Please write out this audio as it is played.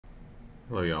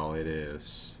Hello y'all, it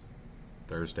is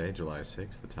Thursday, July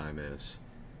 6th. The time is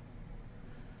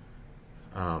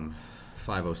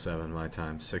 5:07 my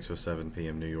time, 6:07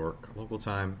 p.m. New York local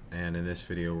time, and in this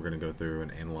video we're going to go through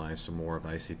and analyze some more of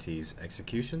ICT's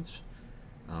executions.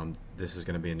 This is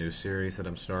going to be a new series that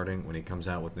I'm starting. When he comes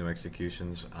out with new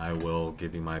executions, I will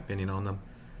give you my opinion on them,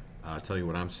 tell you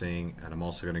what I'm seeing, and I'm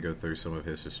also going to go through some of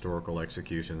his historical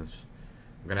executions.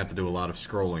 I'm going to have to do a lot of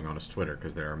scrolling on his Twitter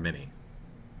because there are many.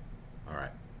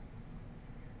 Alright.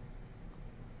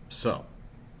 So,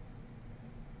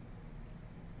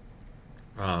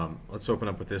 let's open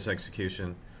up with this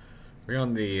execution. We're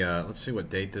on the, let's see what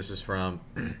date this is from.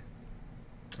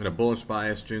 In a bullish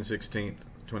bias, June 16th,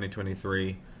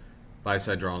 2023. Buy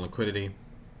side draw on liquidity.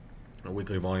 A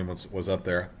weekly volume was up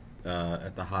there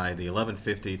at the high, the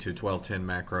 1150 to 1210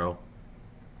 macro,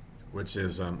 which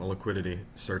is a liquidity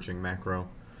searching macro.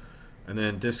 And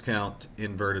then discount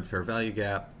inverted fair value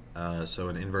gap. So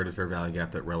an inverted fair value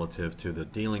gap that relative to the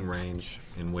dealing range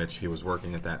in which he was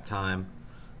working at that time.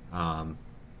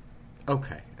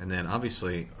 Okay, and then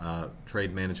obviously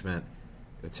trade management,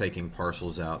 taking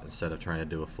partials out instead of trying to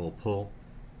do a full pull.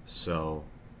 So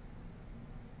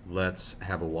let's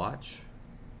have a watch.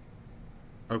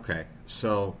 Okay,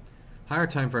 so higher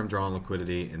time frame draw on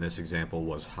liquidity in this example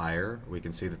was higher. We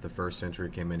can see that the first entry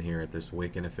came in here at this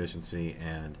wick inefficiency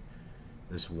and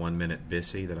this 1 minute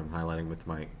BISI that I'm highlighting with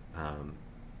my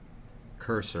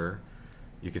cursor.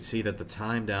 You can see that the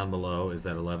time down below is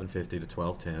that 1150 to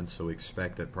 1210, so we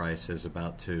expect that price is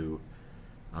about to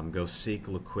go seek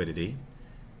liquidity.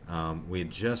 We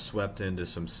had just swept into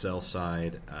some sell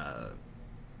side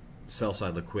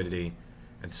liquidity,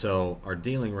 and so our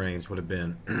dealing range would have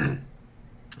been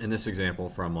in this example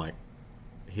from like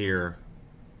here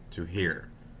to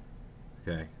here.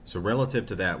 Okay, so relative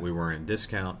to that we were in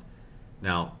discount.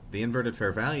 Now, the inverted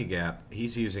fair value gap,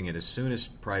 he's using it as soon as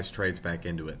price trades back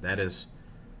into it. That is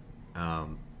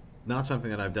not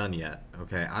something that I've done yet.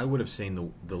 Okay, I would have seen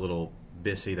the little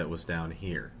BISI that was down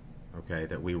here, okay,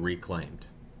 that we reclaimed.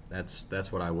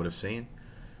 That's what I would have seen.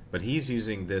 But he's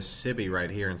using this SIBI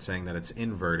right here and saying that it's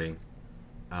inverting,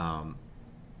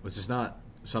 which is not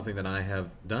something that I have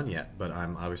done yet, but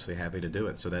I'm obviously happy to do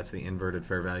it. So that's the inverted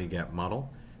fair value gap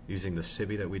model, using the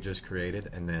SIBI that we just created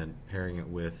and then pairing it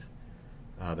with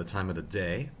the time of the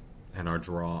day and our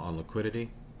draw on liquidity.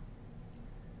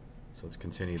 So let's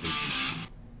continue the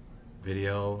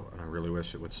video, and I really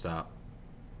wish it would stop.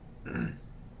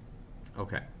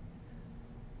 Okay,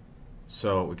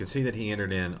 so we can see that he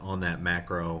entered in on that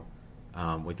macro.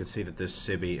 We can see that this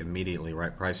SIBI immediately,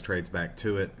 right, price trades back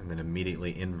to it and then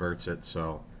immediately inverts it.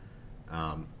 So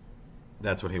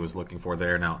that's what he was looking for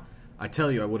there. Now I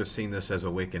tell you, I would have seen this as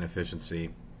a wick inefficiency.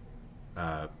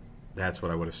 That's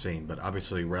what I would have seen, but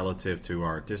obviously relative to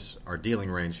our dealing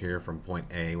range here from point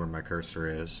A, where my cursor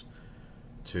is,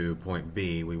 to point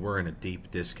B, we were in a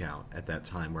deep discount at that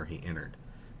time where he entered.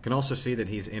 You can also see that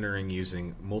he's entering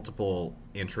using multiple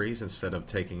entries instead of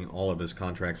taking all of his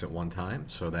contracts at one time,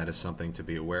 so that is something to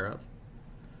be aware of.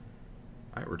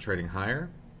 All right, we're trading higher,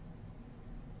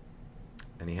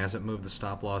 and he hasn't moved the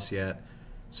stop loss yet.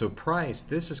 So price,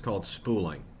 this is called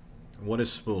spooling. What is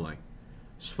spooling?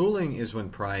 Spooling is when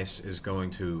price is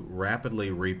going to rapidly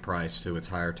reprice to its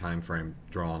higher time frame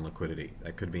draw on liquidity.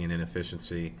 That could be an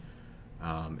inefficiency.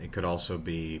 It could also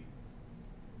be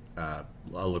a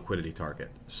liquidity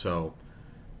target. So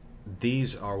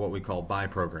these are what we call buy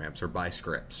programs or buy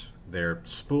scripts. They're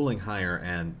spooling higher,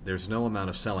 and there's no amount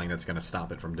of selling that's going to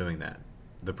stop it from doing that.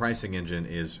 The pricing engine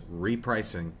is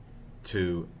repricing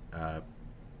to a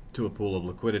pool of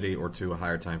liquidity or to a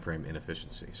higher time frame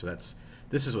inefficiency. So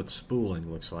this is what spooling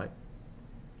looks like.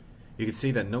 You can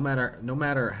see that no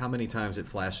matter how many times it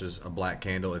flashes a black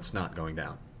candle, it's not going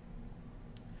down.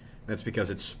 That's because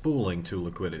it's spooling to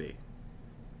liquidity.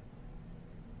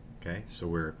 Okay, so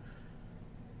we're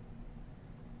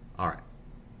all right.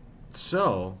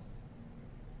 So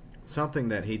something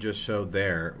that he just showed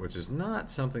there, which is not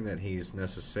something that he's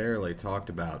necessarily talked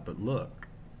about, but look.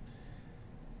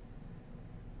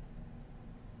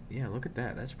 Yeah, look at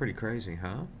that. That's pretty crazy,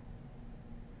 huh?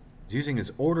 He's using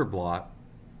his order block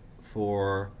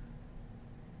for,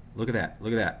 look at that,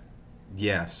 look at that.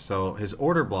 Yes, so his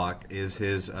order block is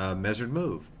his measured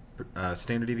move,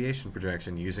 standard deviation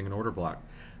projection using an order block.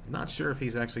 I'm not sure if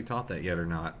he's actually taught that yet or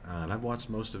not, and I've watched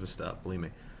most of his stuff, believe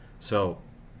me. So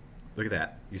look at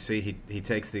that. You see he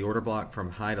takes the order block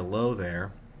from high to low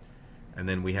there, and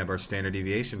then we have our standard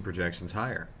deviation projections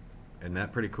higher. Isn't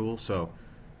that pretty cool? So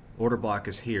order block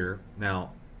is here.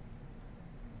 Now,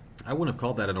 I wouldn't have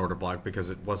called that an order block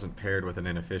because it wasn't paired with an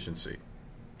inefficiency.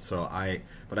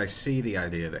 But I see the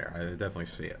idea there. I definitely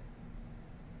see it.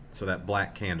 So that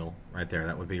black candle right there,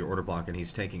 that would be your order block, and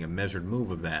he's taking a measured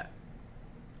move of that.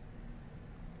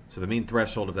 So the mean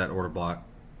threshold of that order block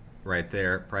right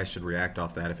there, price should react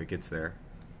off that if it gets there.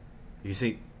 You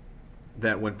see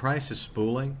that when price is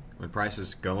spooling, when price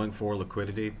is going for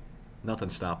liquidity,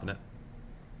 nothing's stopping it.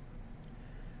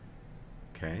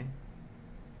 Okay.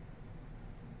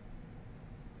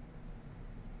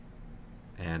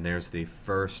 And there's the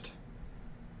first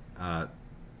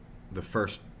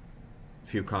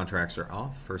few contracts are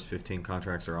off. First 15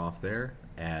 contracts are off there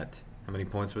at, how many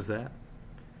points was that?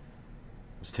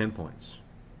 It was 10 points.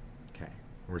 Okay.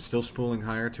 We're still spooling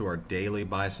higher to our daily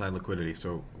buy side liquidity.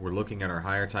 So we're looking at our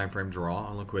higher time frame draw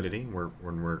on liquidity.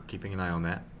 We're keeping an eye on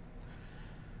that.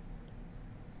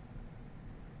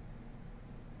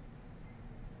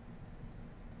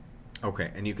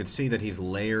 Okay, and you can see that he's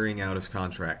layering out his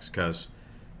contracts, because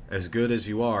as good as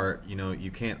you are, you know, you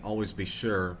can't always be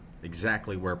sure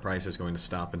exactly where price is going to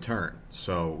stop and turn.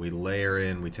 So we layer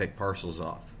in, we take parcels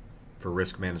off for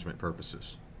risk management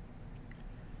purposes.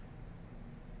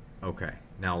 Okay,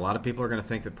 now a lot of people are going to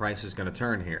think that price is going to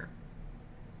turn here.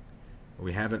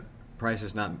 We haven't, price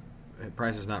has not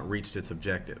reached its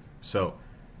objective. So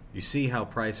you see how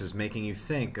price is making you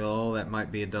think, oh, that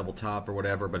might be a double top or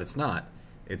whatever, but it's not.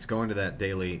 It's going to that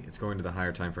daily, it's going to the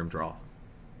higher time frame draw.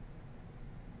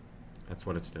 That's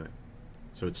what it's doing.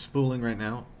 So it's spooling right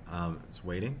now. It's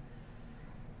waiting.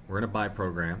 We're in a buy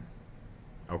program.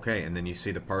 Okay, and then you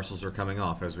see the parcels are coming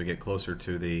off as we get closer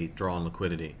to the draw on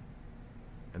liquidity.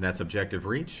 And that's objective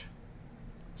reach.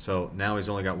 So now he's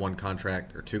only got one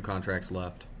contract or two contracts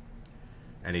left.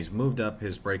 And he's moved up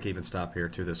his break-even stop here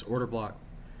to this order block.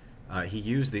 He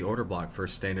used the order block for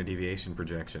standard deviation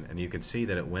projection, and you can see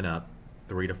that it went up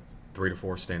 3 to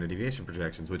 4 standard deviation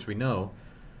projections, which we know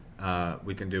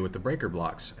we can do with the breaker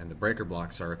blocks, and the breaker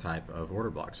blocks are a type of order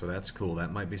block, so that's cool.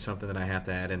 That might be something that I have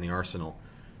to add in the arsenal.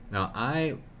 Now,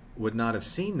 I would not have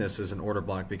seen this as an order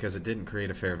block because it didn't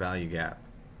create a fair value gap.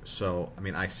 So, I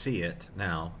mean, I see it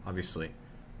now, obviously,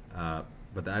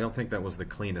 but I don't think that was the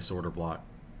cleanest order block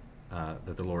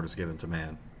that the Lord has given to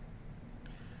man.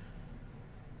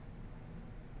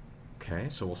 Okay,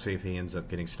 so we'll see if he ends up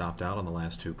getting stopped out on the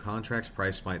last two contracts.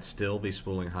 Price might still be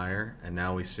spooling higher, and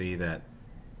now we see that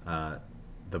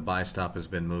the buy stop has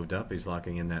been moved up. He's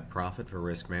locking in that profit for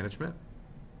risk management.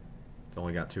 It's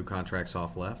only got two contracts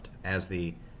off left as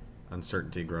the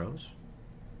uncertainty grows.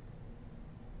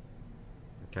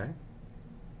 Okay,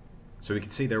 so we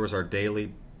can see there was our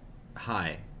daily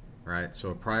high, right? So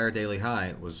a prior daily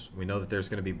high was, we know that there's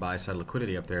going to be buy side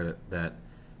liquidity up there that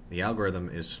the algorithm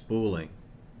is spooling.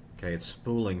 Okay, it's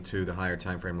spooling to the higher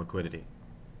time frame liquidity.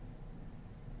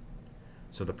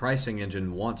 So the pricing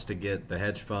engine wants to get the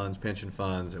hedge funds, pension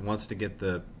funds, it wants to get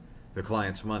the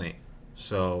client's money.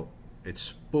 So it's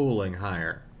spooling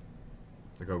higher.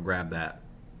 So go grab that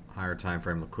higher time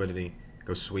frame liquidity,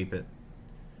 go sweep it.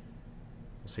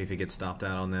 We'll see if he gets stopped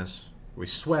out on this. We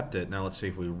swept it, now let's see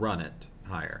if we run it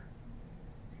higher.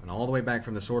 And all the way back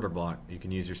from this order block, you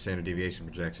can use your standard deviation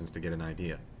projections to get an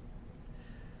idea.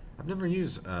 I've never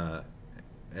used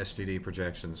STD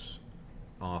projections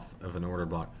off of an order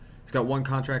block. It's got one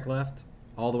contract left,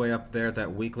 all the way up there at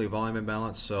that weekly volume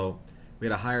imbalance. So we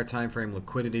had a higher time frame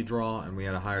liquidity draw, and we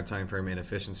had a higher time frame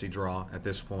inefficiency draw at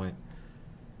this point.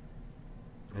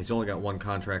 He's only got one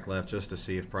contract left just to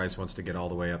see if price wants to get all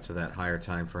the way up to that higher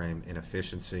time frame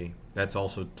inefficiency. That's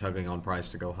also tugging on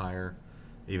price to go higher.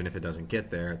 Even if it doesn't get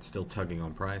there, it's still tugging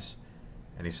on price,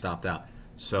 and he stopped out.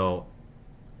 So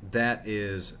that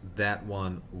is that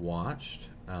one watched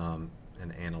and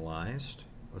analyzed.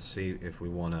 Let's see if we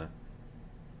want to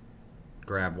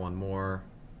grab one more.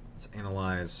 Let's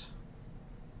analyze.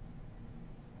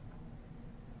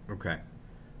 Okay,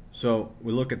 so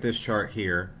we look at this chart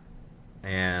here,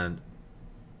 and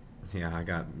yeah, I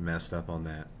got messed up on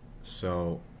that.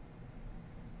 So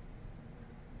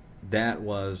that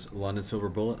was London Silver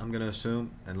Bullet, I'm going to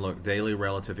assume. And look, daily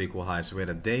relative equal high. So we had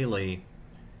a daily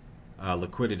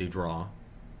liquidity draw,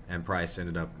 and price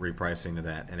ended up repricing to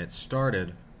that. And it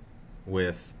started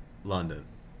with London.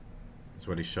 That's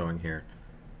what he's showing here.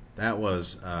 That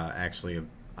was actually,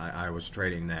 I was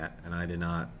trading that, and I did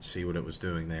not see what it was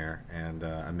doing there, and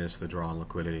I missed the draw on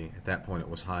liquidity. At that point, it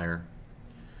was higher.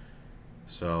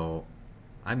 So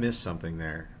I missed something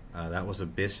there. That was a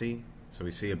BISI. So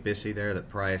we see a BISI there that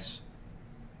price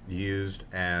used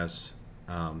as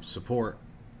support.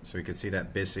 So you can see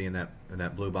that BISI in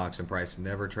that blue box, and price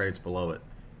never trades below it.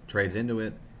 Trades into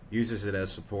it, uses it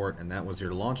as support, and that was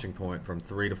your launching point from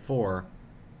 3 to 4.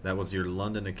 That was your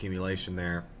London accumulation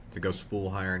there to go spool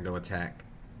higher and go attack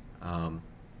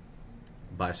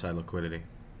buy side liquidity.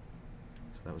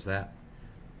 So that was that.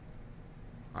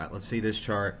 All right, let's see this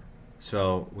chart.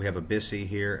 So we have a BISI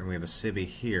here and we have a SIBI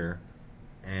here,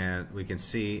 and we can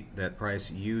see that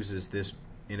price uses this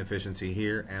inefficiency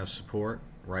here as support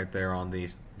right there on the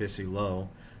BISI low.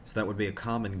 So that would be a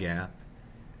common gap,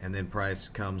 and then price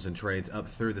comes and trades up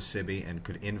through the SIBI and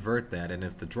could invert that, and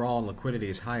if the draw on liquidity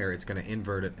is higher, it's going to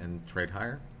invert it and trade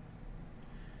higher.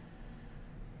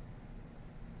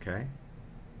 Okay.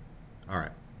 All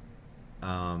right.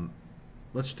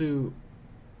 Let's do,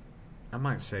 I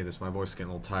might say this, my voice is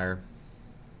getting a little tired.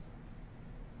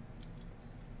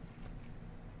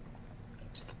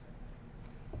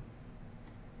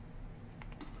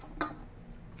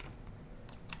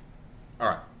 All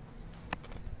right.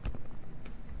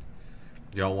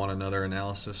 Y'all want another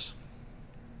analysis?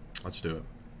 Let's do it.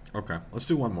 Okay, let's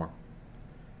do one more.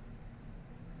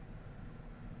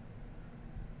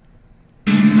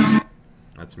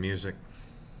 That's music.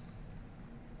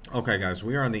 Okay, guys,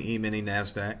 we are on the E-mini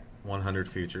NASDAQ 100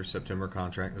 futures September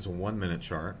contract. This is a 1-minute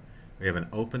chart. We have an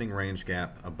opening range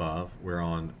gap above. We're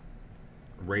on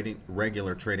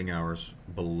regular trading hours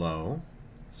below.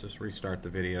 Let's just restart the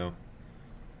video.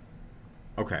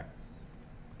 Okay,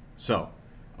 so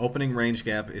opening range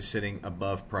gap is sitting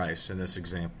above price in this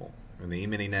example. In the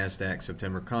E-mini NASDAQ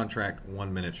September contract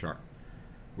 1-minute chart.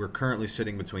 We're currently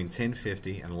sitting between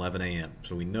 10:50 and 11 a.m.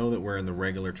 So we know that we're in the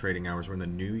regular trading hours. We're in the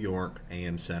New York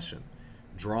AM session.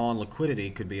 Draw on liquidity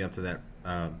could be up to that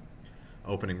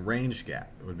opening range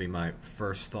gap. It would be my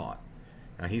first thought.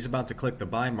 Now he's about to click the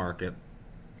buy market.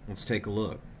 Let's take a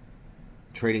look.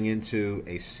 Trading into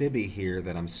a SIBI here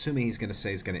that I'm assuming he's going to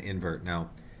say is going to invert. Now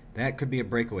that could be a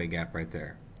breakaway gap right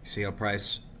there. See how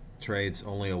price trades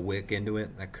only a wick into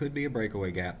it? That could be a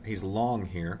breakaway gap. He's long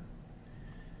here.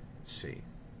 Let's see.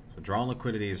 So draw on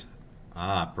liquidity is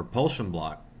propulsion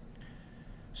block.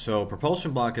 So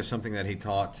propulsion block is something that he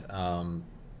taught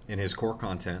in his core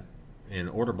content in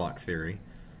order block theory,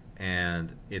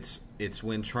 and it's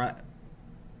when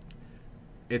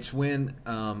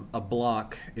a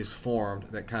block is formed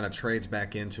that kind of trades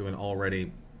back into an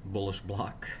already bullish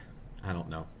block. I don't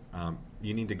know.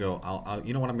 You need to go.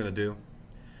 You know what I'm going to do?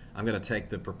 I'm going to take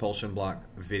the propulsion block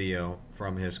video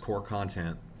from his core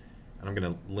content, and I'm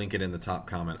going to link it in the top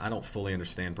comment. I don't fully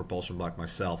understand propulsion block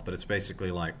myself, but it's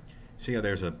basically like, see how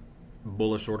there's a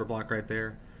bullish order block right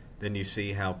there? Then you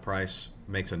see how price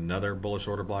makes another bullish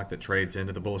order block that trades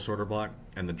into the bullish order block,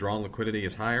 and the drawn liquidity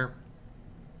is higher?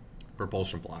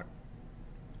 Propulsion block.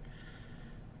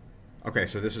 Okay,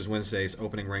 so this is Wednesday's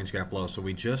opening range gap low. So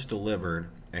we just delivered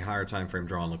a higher time frame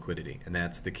draw on liquidity, and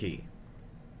that's the key.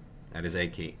 That is a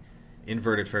key.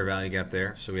 Inverted fair value gap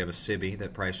there. So we have a SIBI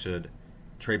that price should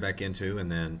trade back into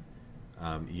and then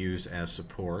use as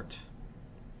support.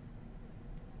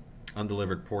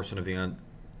 Undelivered portion of the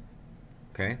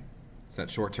okay, it's that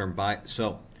short-term buy.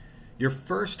 So your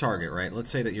first target, right? Let's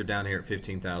say that you're down here at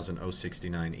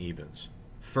 15,069 evens.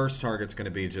 First target's going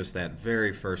to be just that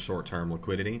very first short-term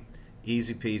liquidity.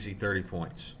 Easy peasy, 30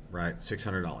 points, right?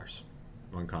 $600,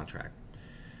 one contract.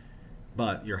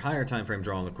 But your higher time frame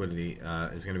draw on liquidity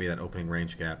is going to be that opening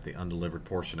range gap, the undelivered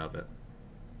portion of it.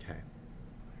 Okay.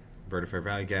 Inverted fair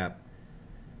value gap.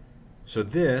 So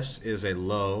this is a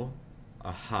low,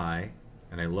 a high,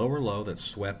 and a lower low that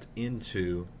swept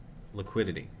into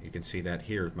liquidity. You can see that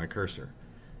here with my cursor.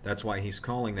 That's why he's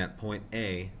calling that point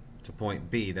A to point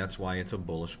B. That's why it's a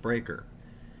bullish breaker.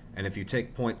 And if you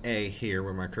take point A here,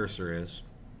 where my cursor is,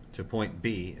 to point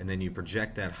B, and then you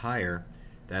project that higher,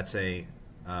 that's a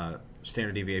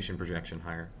standard deviation projection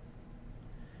higher.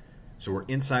 So we're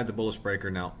inside the bullish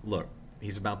breaker. Now, look,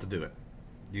 he's about to do it.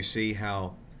 You see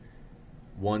how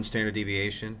one standard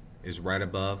deviation is right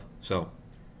above? So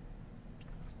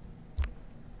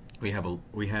we have a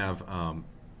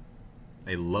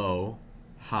low,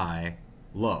 high,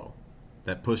 low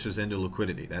that pushes into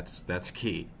liquidity. That's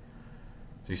key.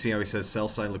 So you see how he says sell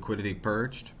side liquidity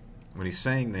purged? What he's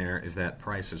saying there is that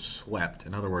price is swept.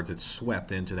 In other words, it's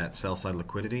swept into that sell side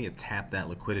liquidity. It tapped that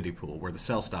liquidity pool where the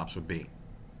sell stops would be.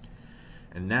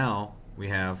 And now we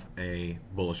have a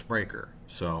bullish breaker.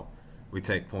 So we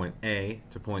take point A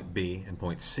to point B and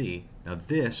point C. Now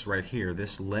this right here,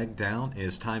 this leg down,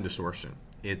 is time distortion.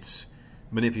 It's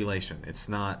manipulation. It's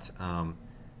not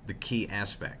the key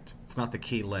aspect. It's not the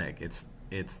key leg. It's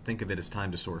think of it as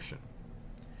time distortion.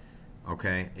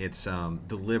 Okay, it's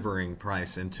delivering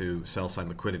price into sell side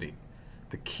liquidity.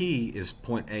 The key is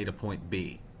point A to point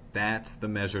B. That's the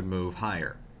measured move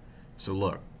higher. So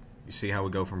look, you see how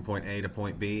we go from point A to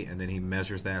point B, and then he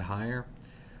measures that higher?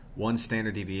 One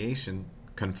standard deviation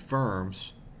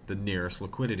confirms the nearest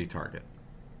liquidity target.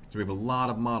 So we have a lot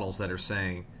of models that are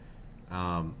saying,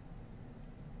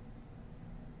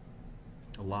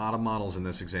 A lot of models in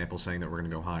this example saying that we're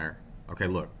going to go higher. Okay,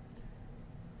 look.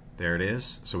 There it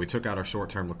is. So we took out our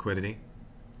short-term liquidity.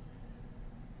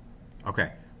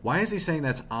 Okay, why is he saying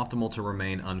that's optimal to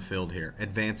remain unfilled here?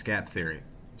 Advanced gap theory.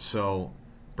 So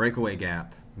breakaway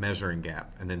gap, measuring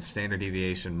gap, and then standard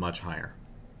deviation much higher.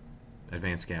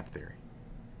 Advanced gap theory.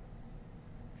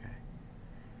 Okay.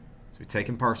 So we've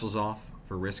taken partials off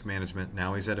for risk management.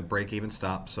 Now he's at a break-even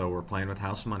stop, so we're playing with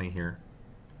house money here.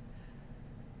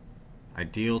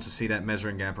 Ideal to see that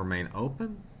measuring gap remain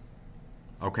open.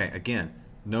 Okay, again,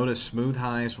 notice smooth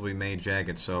highs will be made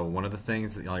jagged. So one of the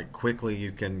things that like quickly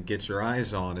you can get your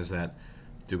eyes on is that,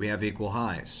 do we have equal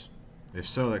highs? If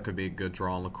so, that could be a good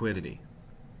draw on liquidity,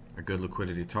 a good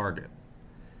liquidity target.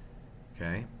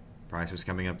 Okay, price is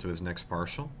coming up to his next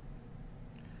partial.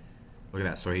 Look at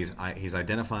that. So he's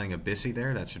identifying a BISI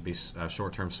there. That should be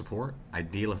short-term support.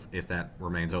 Ideal if that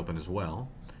remains open as well.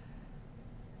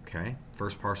 Okay,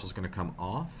 first partial is going to come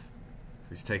off. So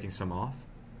he's taking some off.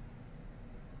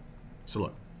 So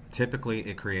look, typically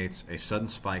it creates a sudden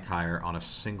spike higher on a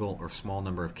single or small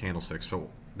number of candlesticks. So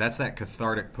that's that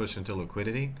cathartic push into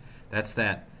liquidity. That's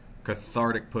that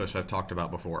cathartic push I've talked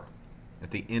about before.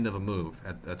 At the end of a move,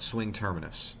 at swing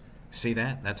terminus. See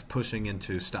that? That's pushing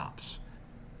into stops.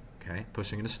 Okay,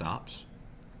 pushing into stops.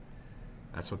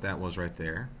 That's what that was right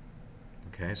there.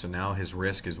 Okay, so now his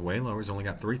risk is way lower. He's only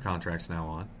got 3 contracts now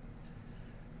on.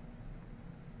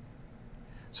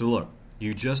 So look,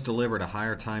 you just delivered a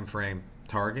higher time frame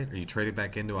target, or you traded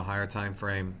back into a higher time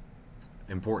frame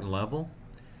important level.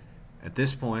 At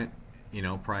this point, you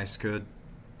know, price could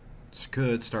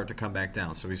start to come back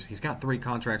down. So he's got 3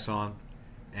 contracts on,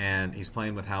 and he's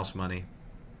playing with house money.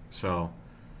 So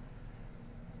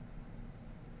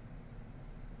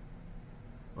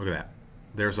look at that.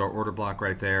 There's our order block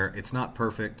right there. It's not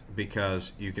perfect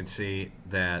because you can see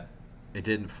that it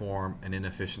didn't form an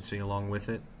inefficiency along with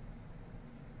it.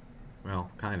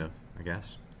 Well, kind of, I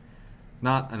guess.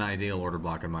 Not an ideal order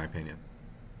block in my opinion.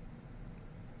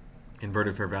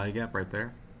 Inverted fair value gap right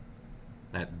there.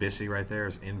 That BISI right there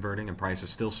is inverting and price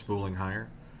is still spooling higher.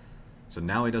 So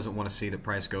now he doesn't want to see that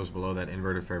price goes below that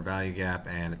inverted fair value gap,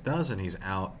 and it does, and he's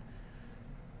out.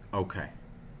 Okay.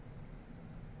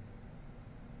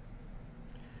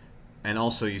 And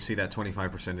also you see that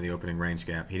 25% of the opening range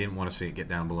gap. He didn't want to see it get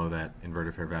down below that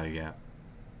inverted fair value gap.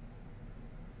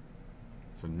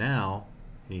 So now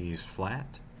he's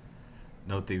flat.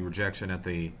 Note the rejection at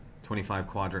the 25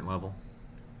 quadrant level.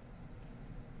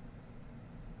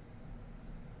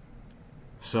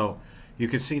 So you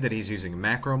can see that he's using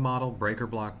macro model, breaker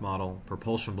block model,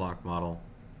 propulsion block model.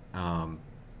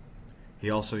 He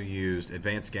also used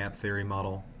advanced gap theory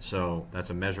model. So that's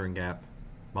a measuring gap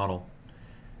model.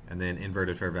 And then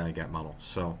inverted fair value gap model.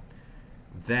 So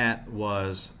that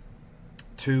was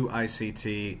 2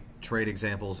 ICT trade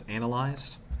examples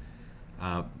analyzed.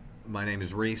 My name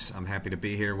is Reese. I'm happy to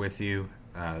be here with you.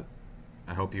 I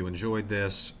hope you enjoyed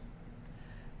this.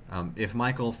 If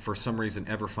Michael, for some reason,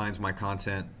 ever finds my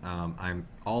content,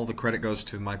 all the credit goes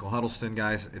to Michael Huddleston,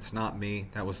 guys. It's not me.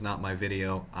 That was not my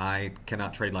video. I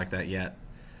cannot trade like that yet.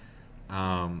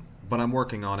 But I'm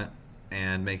working on it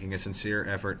and making a sincere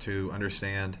effort to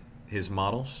understand his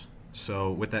models. So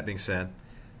with that being said,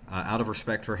 out of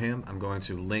respect for him, I'm going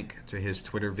to link to his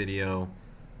Twitter video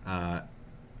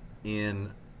in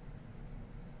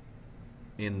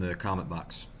the comment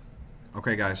box.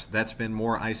 Okay guys, that's been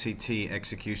more ICT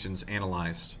executions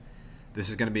analyzed. This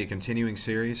is going to be a continuing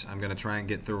series. I'm going to try and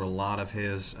get through a lot of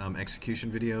his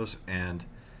execution videos and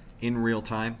in real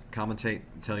time commentate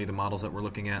and tell you the models that we're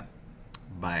looking at.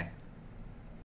 Bye.